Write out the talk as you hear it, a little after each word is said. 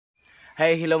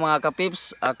Hey, hello mga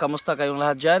ka-Pipz, kamusta kayong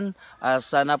lahat dyan?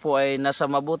 Sana po ay nasa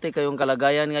mabuti kayong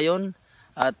kalagayan ngayon.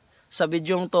 At sa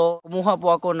videong to, kumuha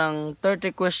po ako ng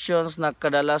 30 questions na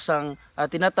kadalasang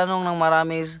tinatanong ng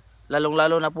marami,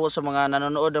 lalong-lalo na po sa mga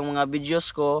nanonood ng mga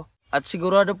videos ko. At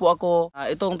sigurado po ako,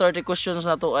 itong 30 questions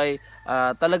na to ay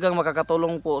talagang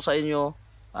makakatulong po sa inyo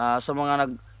sa mga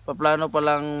nagpaplano pa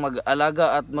lang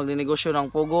mag-alaga at magninegosyo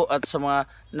ng pugo at sa mga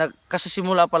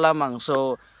nagkasisimula pa lamang.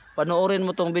 So, panoorin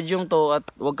mo tong videong to at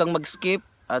huwag kang mag-skip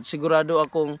at sigurado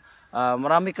akong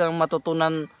marami kang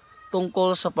matutunan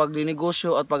tungkol sa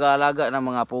pagninegosyo at pag-aalaga ng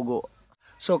mga pugo.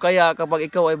 So kaya kapag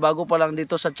ikaw ay bago pa lang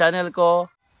dito sa channel ko,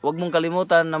 huwag mong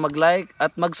kalimutan na mag-like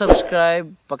at mag-subscribe.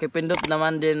 Pakipindot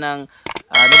naman din ng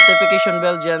notification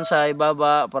bell dyan sa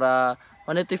ibaba para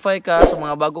ma-notify ka sa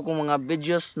mga bago kong mga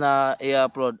videos na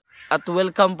i-upload. At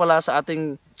welcome pala sa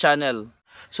ating channel.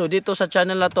 So dito sa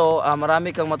channel na to,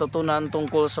 marami kang matutunan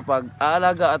tungkol sa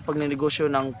pag-aalaga at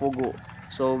pagninegosyo ng pugo.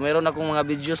 So meron akong mga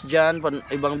videos dyan,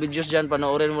 ibang videos dyan,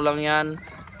 panoorin mo lang yan.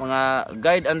 Mga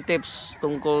guide and tips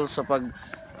tungkol sa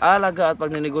pag-aalaga at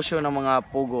pagninegosyo ng mga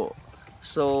pugo.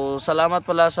 So salamat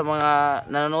pala sa mga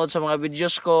nanonood sa mga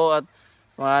videos ko at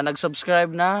mga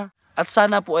nag-subscribe na. At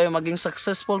sana po ay maging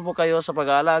successful po kayo sa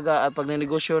pag-aalaga at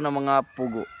pagninegosyo ng mga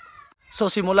pugo.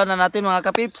 So simulan na natin mga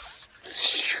ka-Pipz.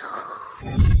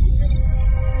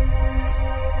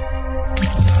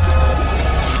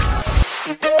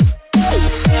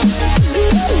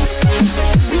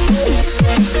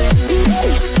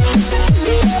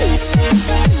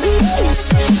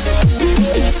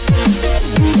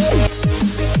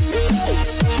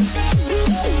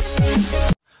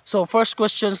 So first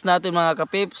questions natin mga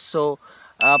ka-Pipz. So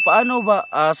paano ba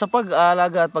sa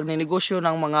pag-aalaga at pagninegosyo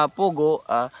ng mga pugo,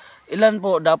 ilan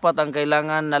po dapat ang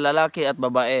kailangan na lalaki at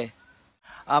babae?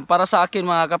 Para sa akin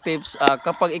mga ka-Pipz,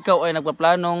 kapag ikaw ay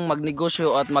nagpaplanong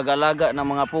magnegosyo at mag-alaga ng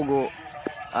mga pugo,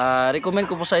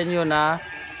 recommend ko po sa inyo na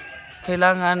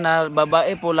kailangan na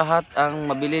babae po lahat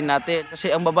ang mabili natin. Kasi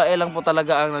ang babae lang po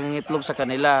talaga ang nangingitlog sa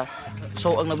kanila.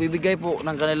 So ang nagbibigay po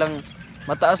ng kanilang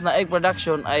mataas na egg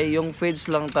production ay yung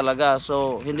feeds lang talaga.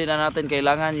 So hindi na natin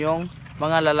kailangan yung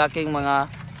mga lalaking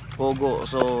mga pugo.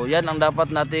 So yan ang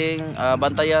dapat nating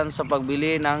bantayan sa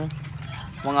pagbili ng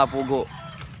mga pugo.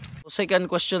 So, second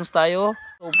questions tayo.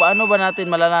 So paano ba natin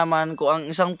malalaman kung ang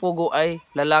isang pugo ay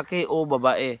lalaki o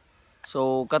babae?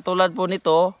 So katulad po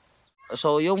nito,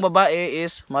 so yung babae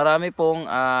is marami pong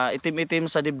itim-itim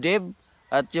sa dibdib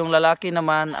at yung lalaki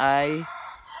naman ay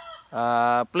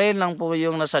plain lang po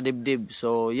yung nasa dibdib.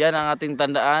 So yan ang ating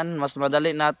tandaan. Mas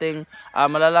madali nating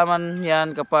malalaman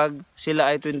yan kapag sila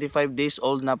ay 25 days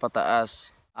old na pataas.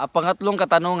 Pangatlong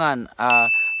katanungan,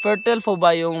 fertile po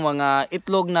ba yung mga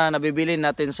itlog na nabibili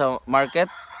natin sa market?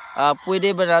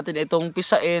 Pwede ba natin itong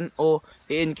pisain o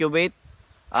i-incubate?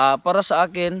 Para sa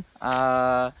akin,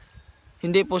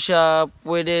 hindi po siya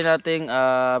pwede nating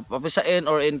papisain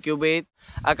or incubate.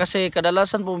 Kasi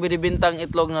kadalasan po binibintang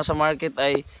itlog na sa market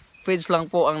ay feeds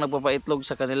lang po ang nagpapaitlog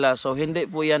sa kanila. So hindi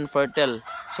po yan fertile.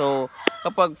 So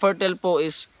kapag fertile po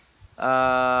is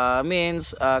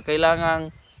means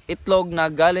kailangang itlog na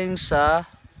galing sa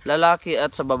lalaki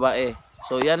at sa babae.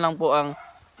 So yan lang po ang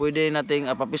pwede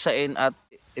nating papisain at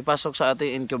ipasok sa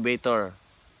ating incubator.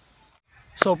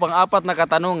 So pang-apat na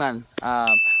katanungan,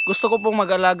 gusto ko pong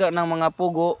mag-alaga ng mga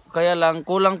pugo, kaya lang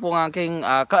kulang po ang aking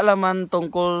kaalaman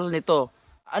tungkol nito.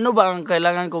 Ano ba ang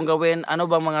kailangan kong gawin?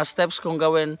 Ano ba mga steps kong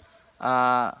gawin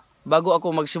bago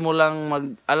ako magsimulang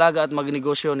mag-alaga at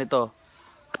magnegosyo nito?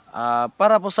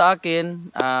 Para po sa akin,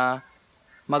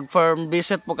 mag-farm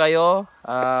visit po kayo,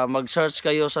 mag-search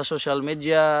kayo sa social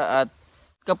media, at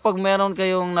kapag meron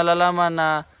kayong nalalaman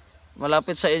na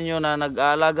malapit sa inyo na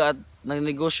nag-aalaga at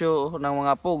nagnegosyo ng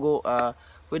mga pugo,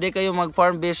 pwede kayo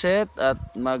mag-farm visit at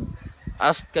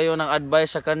mag-ask kayo ng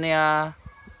advice sa kanya.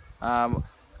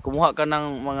 Kumuha ka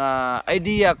ng mga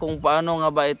idea kung paano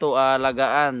nga ba ito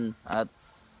alagaan. At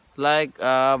like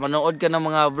manood ka ng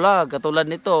mga vlog katulad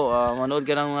nito, manood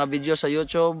ka ng mga video sa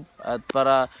YouTube at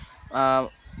para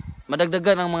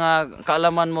madagdagan ang mga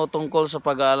kaalaman mo tungkol sa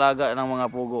pag-aalaga ng mga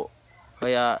pugo.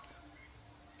 Kaya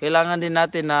kailangan din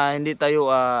natin na hindi tayo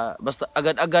basta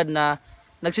agad-agad na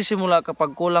nagsisimula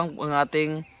kapag kulang ang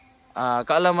ating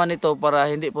kaalaman nito, para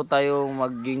hindi po tayo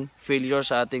maging failure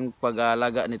sa ating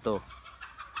pag-aalaga nito.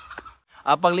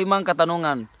 Panglimang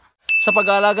katanungan, sa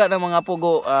pag-aalaga ng mga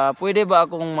pugo, pwede ba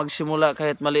akong magsimula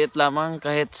kahit maliit lamang,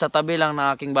 kahit sa tabi lang ng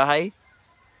aking bahay?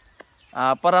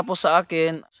 Para po sa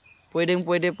akin,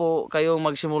 pwede po kayong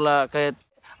magsimula kahit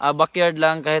backyard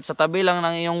lang, kahit sa tabi lang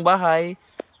ng iyong bahay.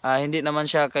 Hindi naman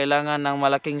siya kailangan ng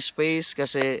malaking space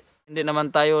kasi Hindi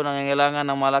naman tayo nangangailangan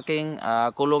ng malaking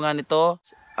kulungan ito.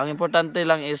 Ang importante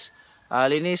lang is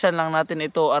linisan lang natin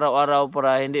ito araw-araw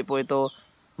para hindi po ito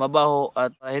mabaho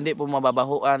at hindi po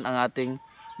mababahuan ang ating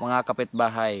mga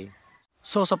kapitbahay.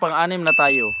 So sa pang-anim na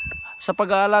tayo. Sa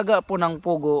pag-aalaga po ng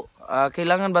pugo,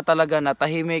 kailangan ba talaga na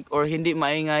tahimik or hindi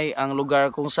maingay ang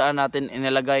lugar kung saan natin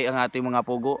inilagay ang ating mga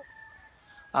pugo?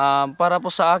 Para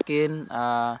po sa akin,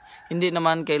 hindi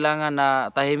naman kailangan na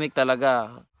tahimik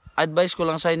talaga. Advice ko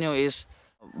lang sa inyo is,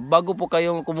 bago po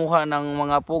kayong kumuha ng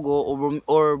mga pugo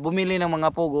or bumili ng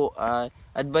mga pugo,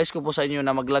 advice ko po sa inyo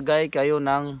na maglagay kayo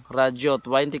ng radyo.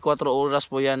 24 oras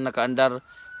po yan nakaandar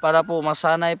para po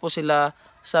masanay po sila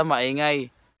sa maingay.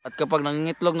 At kapag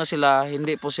nangingitlog na sila,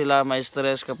 hindi po sila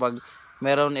ma-stress kapag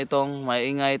meron itong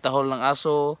maingay, tahol ng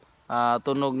aso,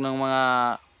 tunog ng mga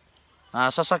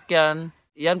sasakyan.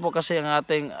 Yan po kasi ang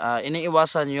ating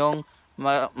iniiwasan, yung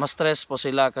ma-stress po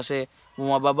sila kasi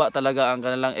bumababa talaga ang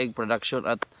kanilang egg production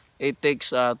at it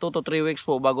takes 2 to 3 weeks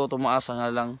po bago tumaas ang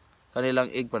kanilang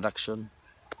egg production.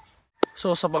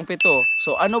 So sa pang-7,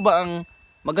 so ano ba ang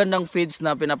magandang feeds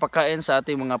na pinapakain sa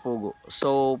ating mga pugo?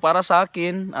 So para sa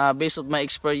akin, based on my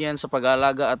experience sa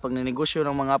pag-aalaga at pagnenegosyo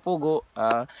ng mga pugo,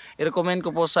 i-recommend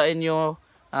ko po sa inyo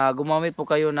gumamit po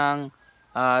kayo ng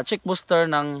check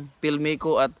booster ng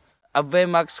Pilmico at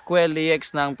Avemax Quail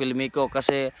EX ng Pilmico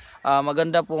kasi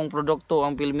maganda pong produkto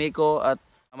ang Pilmico at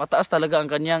mataas talaga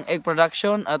ang kanyang egg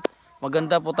production at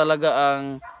maganda po talaga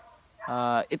ang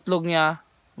itlog niya,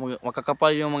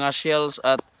 makakapal yung mga shells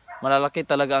at malalaki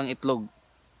talaga ang itlog.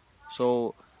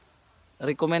 So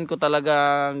recommend ko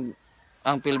talaga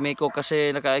ang Pilmico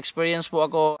kasi naka-experience po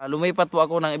ako, lumipat po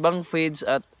ako ng ibang feeds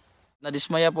at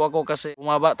nadismaya po ako kasi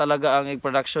bumaba talaga ang egg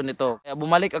production nito. Kaya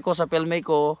bumalik ako sa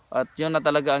Pilmico at yun na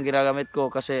talaga ang ginagamit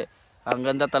ko kasi ang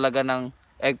ganda talaga ng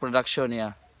egg production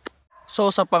niya.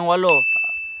 So sa pang-8,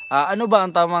 ano ba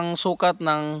ang tamang sukat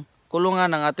ng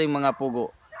kulungan ng ating mga pugo?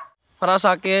 Para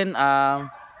sa akin,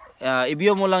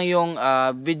 i-view mo lang yung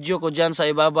video ko dyan sa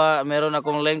ibaba. Meron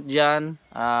akong link dyan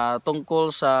tungkol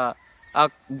sa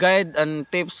guide and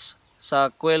tips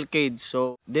sa quail cage.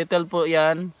 So detail po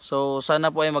yan. So sana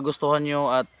po ay magustuhan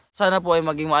nyo at sana po ay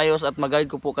maging maayos at mag-guide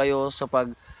ko po kayo sa pag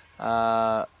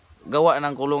gawa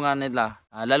ng kulungan nila.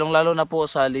 Lalong lalo na po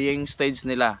sa laying stage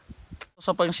nila.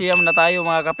 Sa pangsiyam na tayo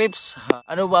mga kapips,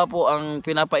 ano ba po ang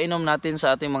pinapainom natin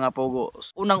sa ating mga pugo?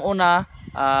 Unang-una,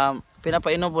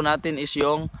 pinapainom po natin is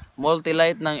yung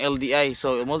multi-light ng LDI.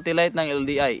 So multi-light ng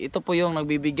LDI, ito po yung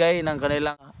nagbibigay ng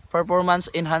kanilang performance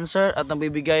enhancer at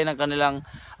nagbibigay ng kanilang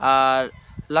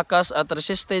lakas at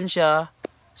resistensya.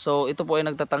 So ito po ay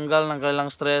nagtatanggal ng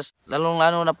kanilang stress,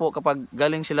 lalong-lalo na po kapag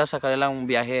galing sila sa kanilang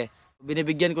biyahe.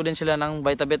 Binibigyan ko din sila ng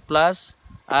Vitabit Plus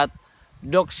at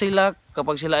Doxilac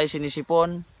kapag sila ay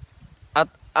sinisipon at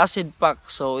Acid Pack.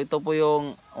 So ito po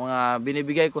yung mga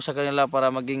binibigay ko sa kanila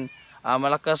para maging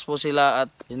malakas po sila at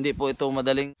hindi po ito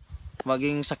madaling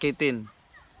maging sakitin.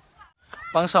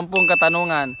 Pang-10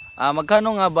 katanungan,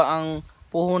 magkano nga ba ang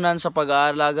puhunan sa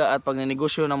pag-aalaga at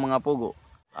pagnenegosyo ng mga pugo?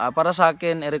 Para sa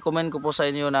akin, i-recommend ko po sa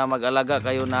inyo na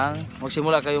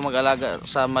magsimula kayo mag-alaga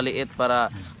sa maliit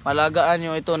para malagaan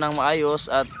nyo ito ng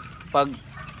maayos at pag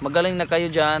magaling na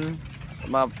kayo dyan,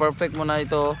 perfect mo na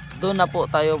ito, doon na po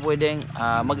tayo pwedeng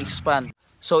mag-expand.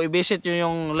 So i-visit nyo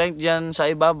yung link dyan sa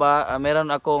ibaba,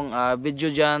 meron akong video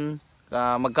dyan,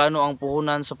 magkano ang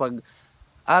puhunan sa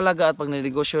pag-alaga at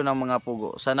pagnenegosyo ng mga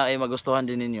pugo. Sana ay magustuhan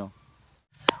din ninyo.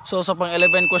 So sa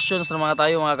pang-11 questions na mga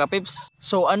tayo mga kapips.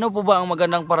 So ano po ba ang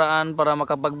magandang paraan para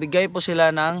makapagbigay po sila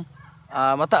ng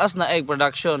mataas na egg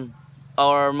production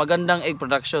or magandang egg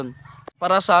production?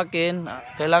 Para sa akin,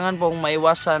 kailangan pong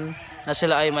maiwasan na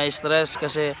sila ay may stress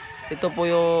kasi ito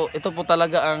po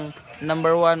talaga ang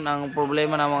number 1 ang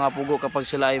problema ng mga pugo kapag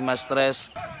sila ay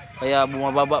ma-stress. Kaya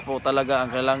bumababa po talaga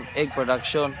ang kailang egg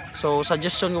production. So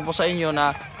suggestion ko po sa inyo na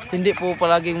hindi po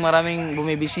palaging maraming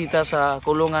bumibisita sa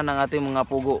kulungan ng ating mga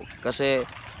pugo kasi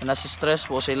nasi-stress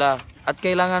po sila. At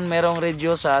kailangan merong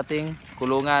radio sa ating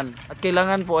kulungan. At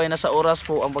kailangan po ay nasa oras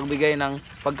po ang pagbigay ng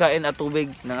pagkain at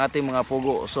tubig ng ating mga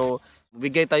pugo. So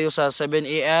bigay tayo sa 7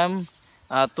 AM,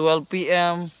 12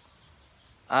 PM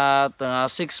at 6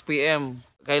 PM.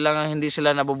 Kailangan hindi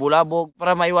sila nabubulabog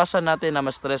para maiwasan natin na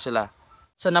ma-stress sila.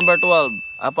 Sa number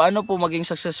 12, paano po maging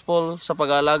successful sa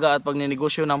pag-aalaga at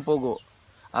pagnenegosyo ng pugo?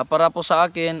 Para po sa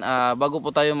akin, bago po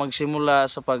tayo magsimula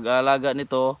sa pag-aalaga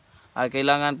nito,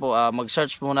 kailangan po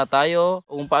mag-search muna tayo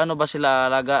kung paano ba sila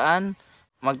alagaan.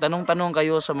 Magtanong-tanong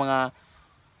kayo sa mga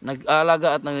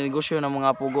nag-aalaga at nagnegosyo ng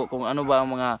mga pugo kung ano ba ang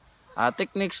mga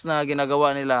techniques na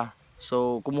ginagawa nila.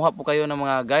 So kumuha po kayo ng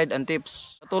mga guide and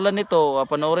tips. Katulad nito,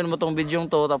 panoorin mo tong video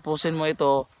to, tapusin mo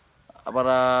ito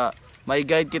para may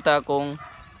guide kita kung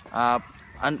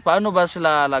paano ba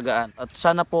sila alagaan. At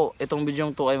sana po itong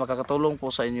videong to ay makakatulong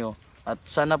po sa inyo. At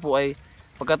sana po ay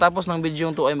pagkatapos ng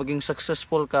videong to ay maging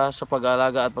successful ka sa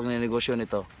pag-aalaga at pagnenegosyo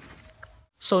nito.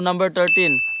 So number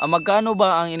 13, magkano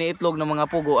ba ang iniitlog ng mga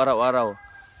pugo araw-araw?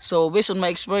 So based on my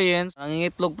experience,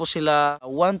 nangingitlog po sila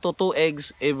 1 to 2 eggs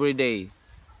every day.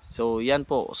 So yan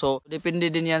po. So depende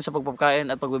din yan sa pagpapakain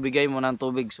at pagbibigay mo ng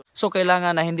tubig. So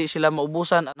kailangan na hindi sila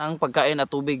maubusan ng pagkain at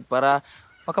tubig para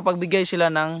makapagbigay sila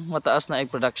ng mataas na egg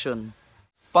production.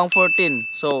 Pang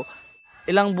 14. So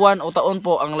ilang buwan o taon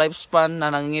po ang lifespan na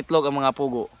nangingitlog ang mga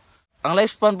pugo? Ang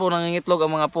lifespan po nangingitlog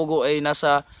ang mga pugo ay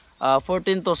nasa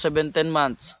 14 to 17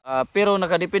 months. Pero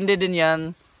nakadepende din yan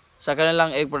sa kanilang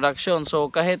egg production.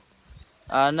 So kahit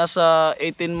nasa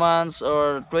 18 months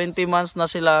or 20 months na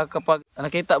sila, kapag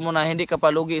nakita mo na hindi ka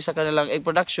palugi sa kanilang egg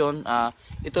production,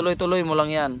 ituloy-tuloy mo lang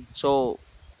yan. So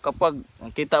kapag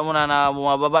nakita mo na na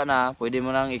bumababa na, pwede mo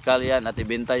nang ikal yan at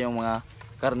ibenta yung mga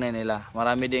karne nila.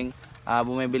 Marami ding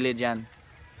bumibili dyan.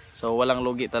 So walang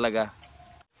lugi talaga.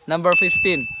 Number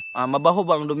 15, mabaho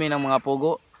ba ang dumi ng mga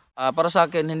pugo? Para sa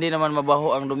akin, hindi naman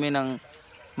mabaho ang dumi ng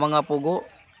mga pugo.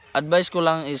 Advice ko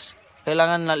lang is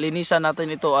kailangan na linisan natin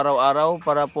ito araw-araw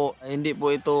para po hindi po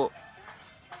ito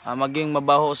maging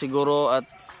mabaho siguro at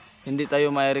hindi tayo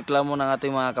maireklamo ng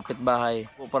ating mga kapitbahay.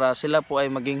 Para sila po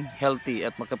ay maging healthy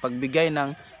at makapagbigay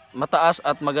ng mataas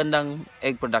at magandang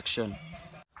egg production.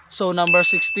 So number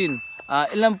 16,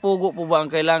 ilang pugo po ba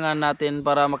ang kailangan natin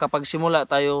para makapagsimula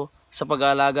tayo sa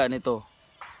pag-aalaga nito?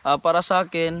 Para sa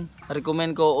akin,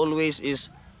 recommend ko always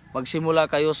is magsimula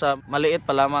kayo sa maliit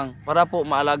pa lamang para po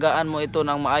maalagaan mo ito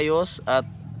ng maayos at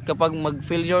kapag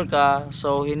mag-failure ka,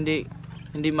 so hindi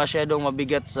masyadong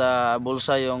mabigat sa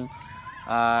bulsa yung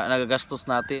nagagastos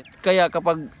natin. Kaya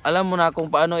kapag alam mo na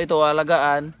kung paano ito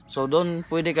alagaan, so doon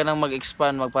pwede ka nang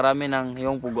mag-expand, magparami ng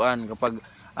iyong puguan kapag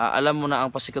alam mo na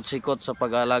ang pasikot-sikot sa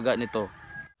pag-aalaga nito.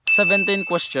 17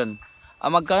 question.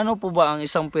 Magkano po ba ang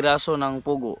isang piraso ng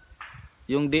pugo?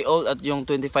 Yung day old at yung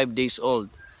 25 days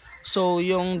old. So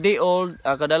yung day old,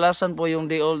 kadalasan po yung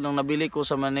day old nang nabili ko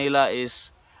sa Manila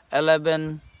is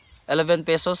 11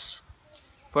 pesos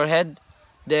per head.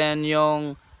 Then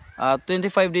yung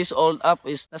 25 days old up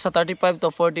is nasa 35 to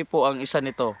 40 po ang isa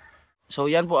nito. So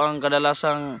yan po ang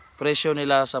kadalasang presyo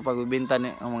nila sa pagbibenta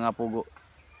ng mga pugo.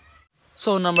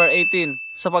 So number 18,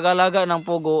 sa pag-alaga ng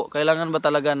pugo, kailangan ba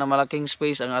talaga na malaking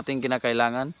space ang ating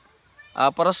kinakailangan?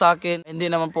 Para sa akin, hindi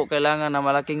naman po kailangan na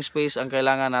malaking space ang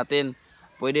kailangan natin.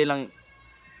 Pwede lang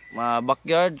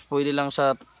backyard, pwede lang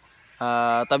sa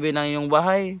tabi ng iyong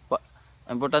bahay.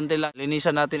 Importante lang,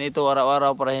 linisan natin ito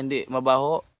araw-araw para hindi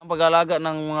mabaho. Ang pag-alaga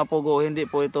ng mga pugo, hindi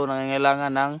po ito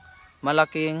nangangailangan ng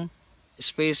malaking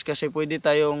space kasi pwede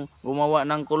tayong gumawa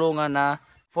ng kulungan na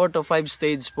 4 to 5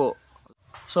 stage po.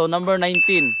 So number 19,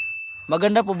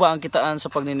 maganda po ba ang kitaan sa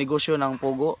pagnenegosyo ng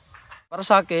pugo? Para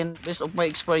sa akin, based of my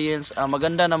experience,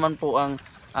 maganda naman po ang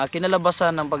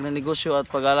kinalabasan ng pagnenegosyo at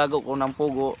pag-aalaga ko ng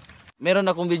pugo. Meron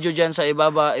akong video dyan sa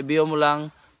ibaba, i-view mo lang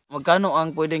magkano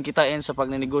ang pwedeng kitain sa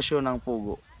pagnenegosyo ng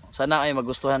pugo. Sana ay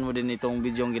magustuhan mo din itong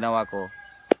video yung ginawa ko.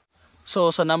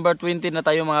 So sa number 20 na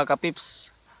tayo mga kapips.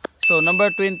 So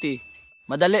number 20,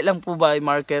 madali lang po ba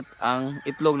i-market ang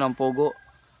itlog ng pugo?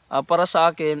 Para sa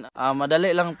akin,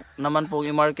 madali lang naman pong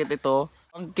i-market ito.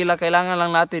 Ang kailangan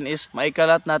lang natin is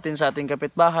maikalat natin sa ating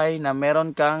kapitbahay na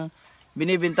meron kang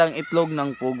binibintang itlog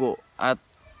ng pugo at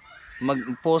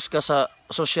mag-post ka sa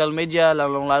social media,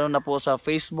 lalong-lalo na po sa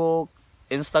Facebook,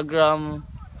 Instagram,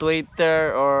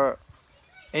 Twitter or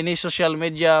any social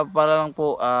media para lang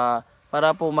po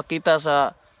para po makita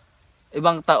sa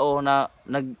ibang tao na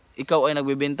ikaw ay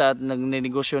nagbebenta at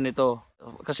nagnenegosyo nito.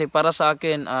 Kasi para sa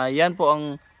akin, yan po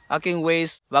ang aking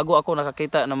ways bago ako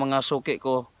nakakita ng mga suki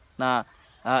ko na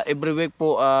every week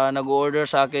po nag-order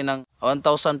sa akin ng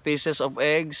 1,000 pieces of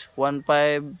eggs,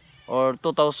 1,500 or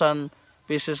 2,000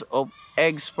 pieces of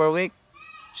eggs per week.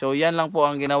 So yan lang po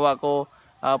ang ginawa ko,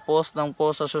 post ng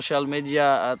post sa social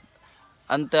media at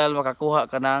until makakuha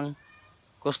ka ng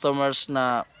customers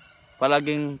na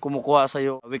palaging kumukuha sa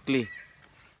iyo weekly.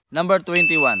 Number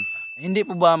 21, hindi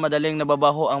po ba madaling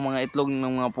nababaho ang mga itlog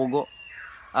ng mga pugo?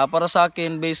 Para sa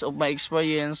akin, based of my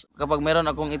experience, kapag meron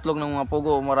akong itlog ng mga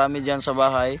pugo, marami dyan sa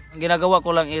bahay, ang ginagawa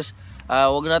ko lang is,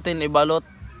 wag natin ibalot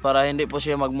para hindi po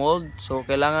siya mag-mold. So,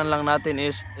 kailangan lang natin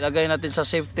is, ilagay natin sa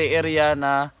safety area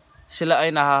na sila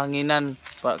ay nahahanginan.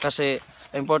 Kasi,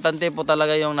 importante po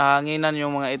talaga yung nahanginan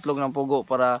yung mga itlog ng pugo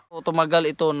para tumagal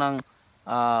ito ng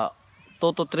 2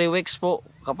 to 3 weeks po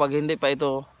kapag hindi pa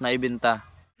ito naibenta.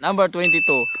 Number 22,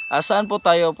 saan po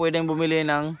tayo pwedeng bumili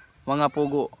ng mga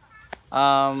pugo?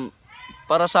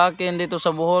 para sa akin dito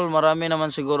sa Bohol, marami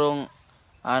naman sigurong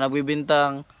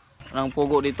nagbibintang ng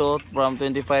pugo dito from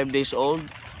 25 days old.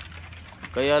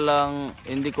 Kaya lang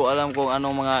hindi ko alam kung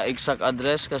anong mga exact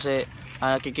address kasi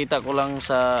nakikita ko lang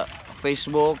sa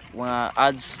Facebook, mga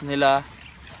ads nila.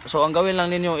 So ang gawin lang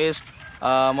ninyo is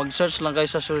mag-search lang kayo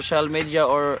sa social media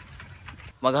or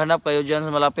maghanap kayo dyan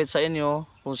sa malapit sa inyo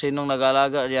kung sinong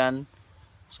nag-aalaga dyan.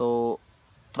 So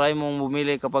try mong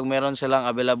bumili kapag meron silang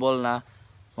available na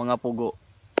mga pugo.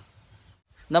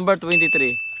 Number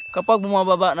 23. Kapag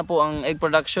bumababa na po ang egg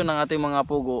production ng ating mga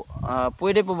pugo,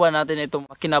 pwede po ba natin itong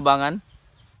makinabangan?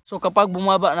 So kapag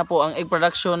bumaba na po ang egg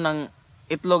production ng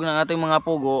itlog ng ating mga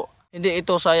pugo, hindi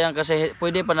ito sayang kasi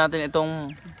pwede pa natin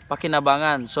itong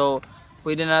pakinabangan. So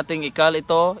pwede nating ikal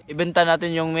ito, ibenta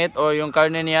natin yung meat or yung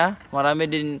karne niya. Marami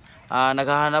din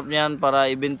naghahanap niyan para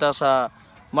ibenta sa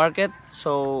market.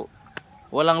 So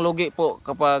walang lugi po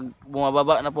kapag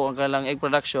bumababa na po ang kanilang egg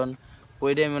production,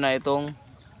 pwede mo na itong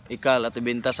ikal at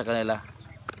ibenta sa kanila.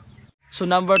 So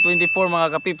number 24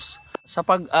 mga kapips, sa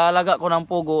pag-aalaga ko ng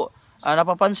pugo,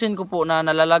 napapansin ko po na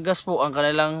nalalagas po ang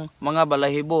kanilang mga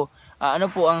balahibo. Ano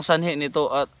po ang sanhi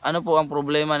nito at ano po ang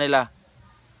problema nila?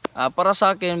 Para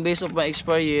sa akin, based of my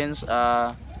experience,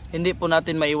 hindi po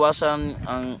natin maiwasan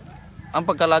ang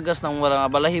pagkalagas ng mga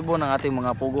balahibo ng ating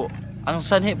mga pugo. Ang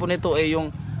sanhi po nito ay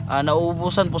yung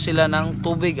nauubusan po sila ng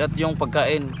tubig at yung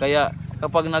pagkain. Kaya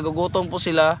kapag nagugutom po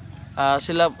sila,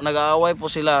 nag-aaway po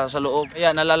sila sa loob.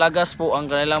 Kaya nalalagas po ang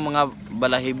kanilang mga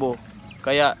balahibo.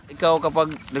 Kaya ikaw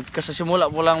kapag nagkasimula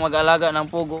po lang mag-alaga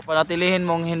ng pugo, panatilihin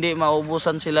mong hindi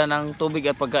maubusan sila ng tubig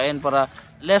at pagkain para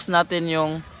less natin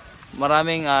yung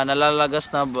maraming nalalagas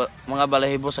na mga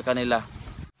balahibo sa kanila.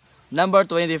 Number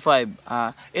 25.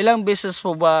 Ilang beses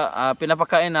po ba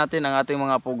pinapakain natin ang ating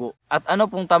mga pugo? At ano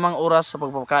pong tamang oras sa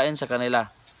pagpapakain sa kanila?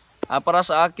 Para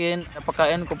sa akin,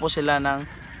 napakain ko po sila ng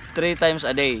 3 times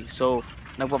a day. So,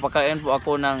 nagpapakain po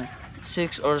ako ng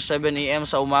 6 or 7 AM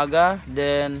sa umaga,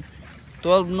 then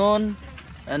 12 noon,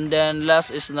 and then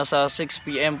last is nasa 6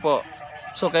 PM po.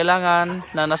 So, kailangan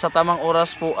na nasa tamang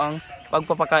oras po ang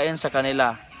pagpapakain sa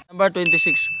kanila. Number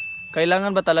 26.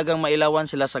 Kailangan ba talagang mailawan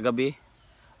sila sa gabi?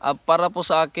 Para po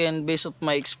sa akin, based of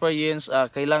my experience,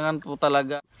 kailangan po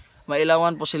talaga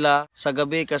mailawan po sila sa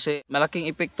gabi kasi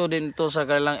malaking epekto din ito sa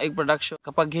kanilang egg production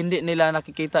kapag hindi nila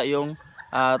nakikita yung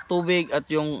tubig at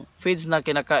yung feeds na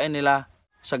kinakain nila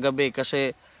sa gabi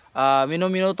kasi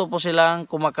minuminuto po silang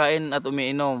kumakain at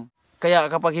umiinom. Kaya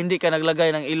kapag hindi ka naglagay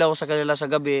ng ilaw sa kanila sa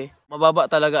gabi, mababa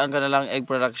talaga ang kanilang egg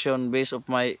production based of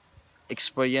my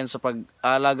experience sa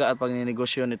pag-aalaga at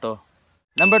pagnenegosyo nito.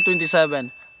 Number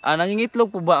 27.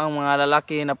 Nangingitlog po ba ang mga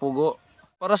lalaki na pugo?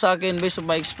 Para sa akin, based on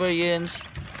my experience,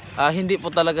 hindi po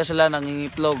talaga sila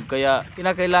nangingitlog. Kaya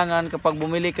kinakailangan kapag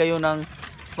bumili kayo ng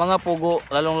mga pugo,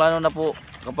 lalong-lalo na po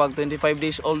kapag 25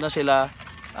 days old na sila,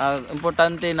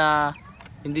 importante na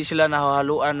hindi sila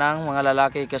nahahaluan ng mga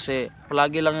lalaki kasi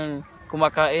palagi lang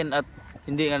kumakain at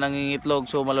hindi nga nangingitlog.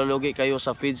 So malulugi kayo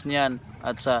sa feeds niyan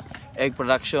at sa egg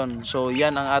production. So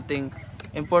yan ang ating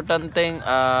importanteng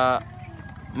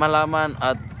malaman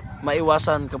at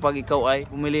maiwasan kapag ikaw ay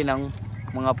bumili ng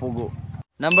mga pugo.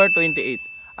 Number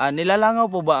 28. Nilalangaw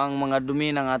po ba ang mga dumi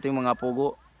ng ating mga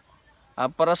pugo?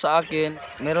 Para sa akin,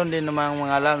 meron din namang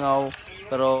mga langaw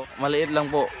pero maliit lang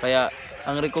po. Kaya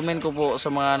ang recommend ko po sa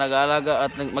mga nag-aalaga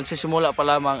at magsisimula pa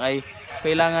lamang ay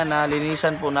kailangan na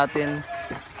linisan po natin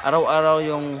araw-araw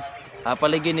yung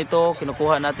paligid nito.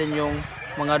 Kinukuha natin yung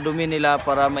mga dumi nila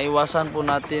para maiwasan po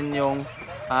natin yung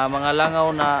mga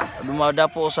langaw na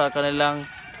dumadapo sa kanilang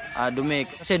dumi.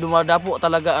 Kasi dumadapo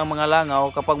talaga ang mga langaw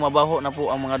kapag mabaho na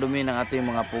po ang mga dumi ng ating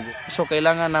mga pugo. So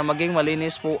kailangan na maging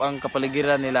malinis po ang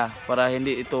kapaligiran nila para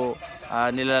hindi ito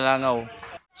nilalangaw.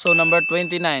 So number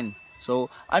 29. So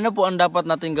ano po ang dapat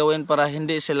natin gawin para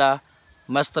hindi sila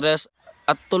ma-stress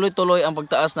at tuloy-tuloy ang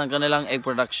pagtaas ng kanilang egg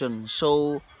production?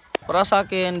 So para sa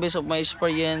akin, based of my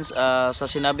experience sa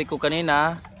sinabi ko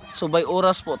kanina, so by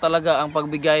oras po talaga ang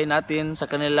pagbigay natin sa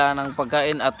kanila ng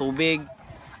pagkain at tubig.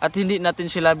 At hindi natin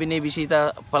sila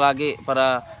binibisita palagi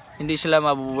para hindi sila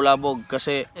mabubulabog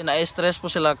kasi na-stress po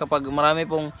sila kapag marami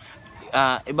pong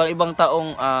ibang-ibang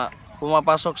taong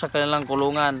pumapasok sa kanilang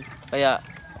kulungan. Kaya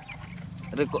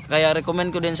recommend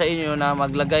ko din sa inyo na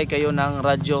maglagay kayo ng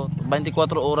radyo.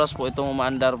 24 oras po itong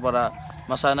umaandar para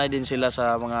masanay din sila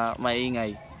sa mga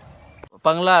maingay.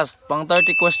 Pang 30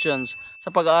 questions. Sa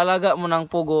pag-aalaga mo ng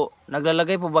pugo,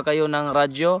 naglalagay po ba kayo ng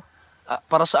radyo?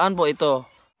 Para saan po ito?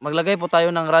 Maglagay po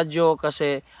tayo ng radyo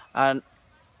kasi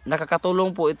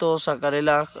nakakatulong po ito sa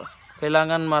kanila.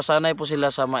 Kailangan masanay po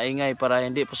sila sa maingay para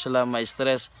hindi po sila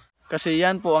ma-stress. Kasi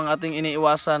yan po ang ating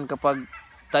iniiwasan kapag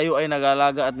tayo ay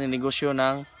nag-aalaga at ninegosyo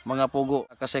ng mga pugo.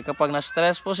 Kasi kapag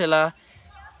na-stress po sila,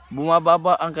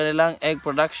 bumababa ang kanilang egg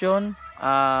production,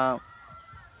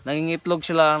 nangingitlog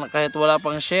sila kahit wala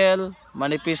pang shell,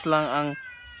 manipis lang ang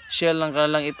shell ng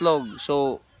kanilang itlog.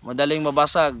 So, madaling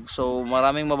mabasag. So,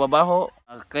 maraming mababaho.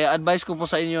 Kaya advice ko po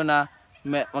sa inyo na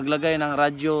maglagay ng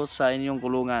radyo sa inyong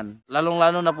kulungan.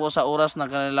 Lalong-lalo na po sa oras ng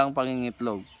kanilang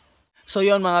pangingitlog. So,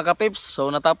 yun mga kapips.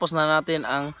 So, natapos na natin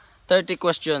ang 30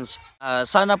 questions.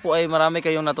 Sana po ay marami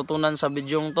kayong natutunan sa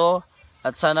videong to.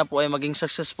 At sana po ay maging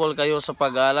successful kayo sa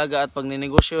pag-aalaga at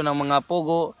pagninegosyo ng mga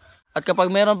pugo. At kapag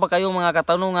meron pa kayong mga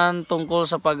katanungan tungkol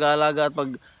sa pag-aalaga at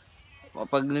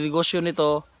pagninegosyo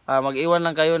nito, mag-iwan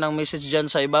lang kayo ng message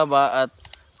dyan sa ibaba. At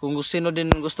kung sino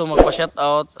din gusto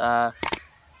magpa-shoutout,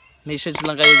 message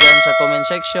lang kayo dyan sa comment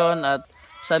section. At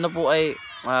sana po ay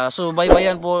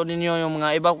subaybayan po ninyo yung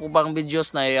mga iba ko pang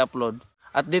videos na i-upload.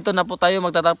 At dito na po tayo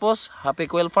magtatapos. Happy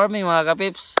quail farming mga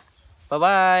kapips. Bye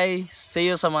bye. See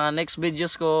you sa mga next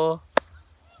videos ko.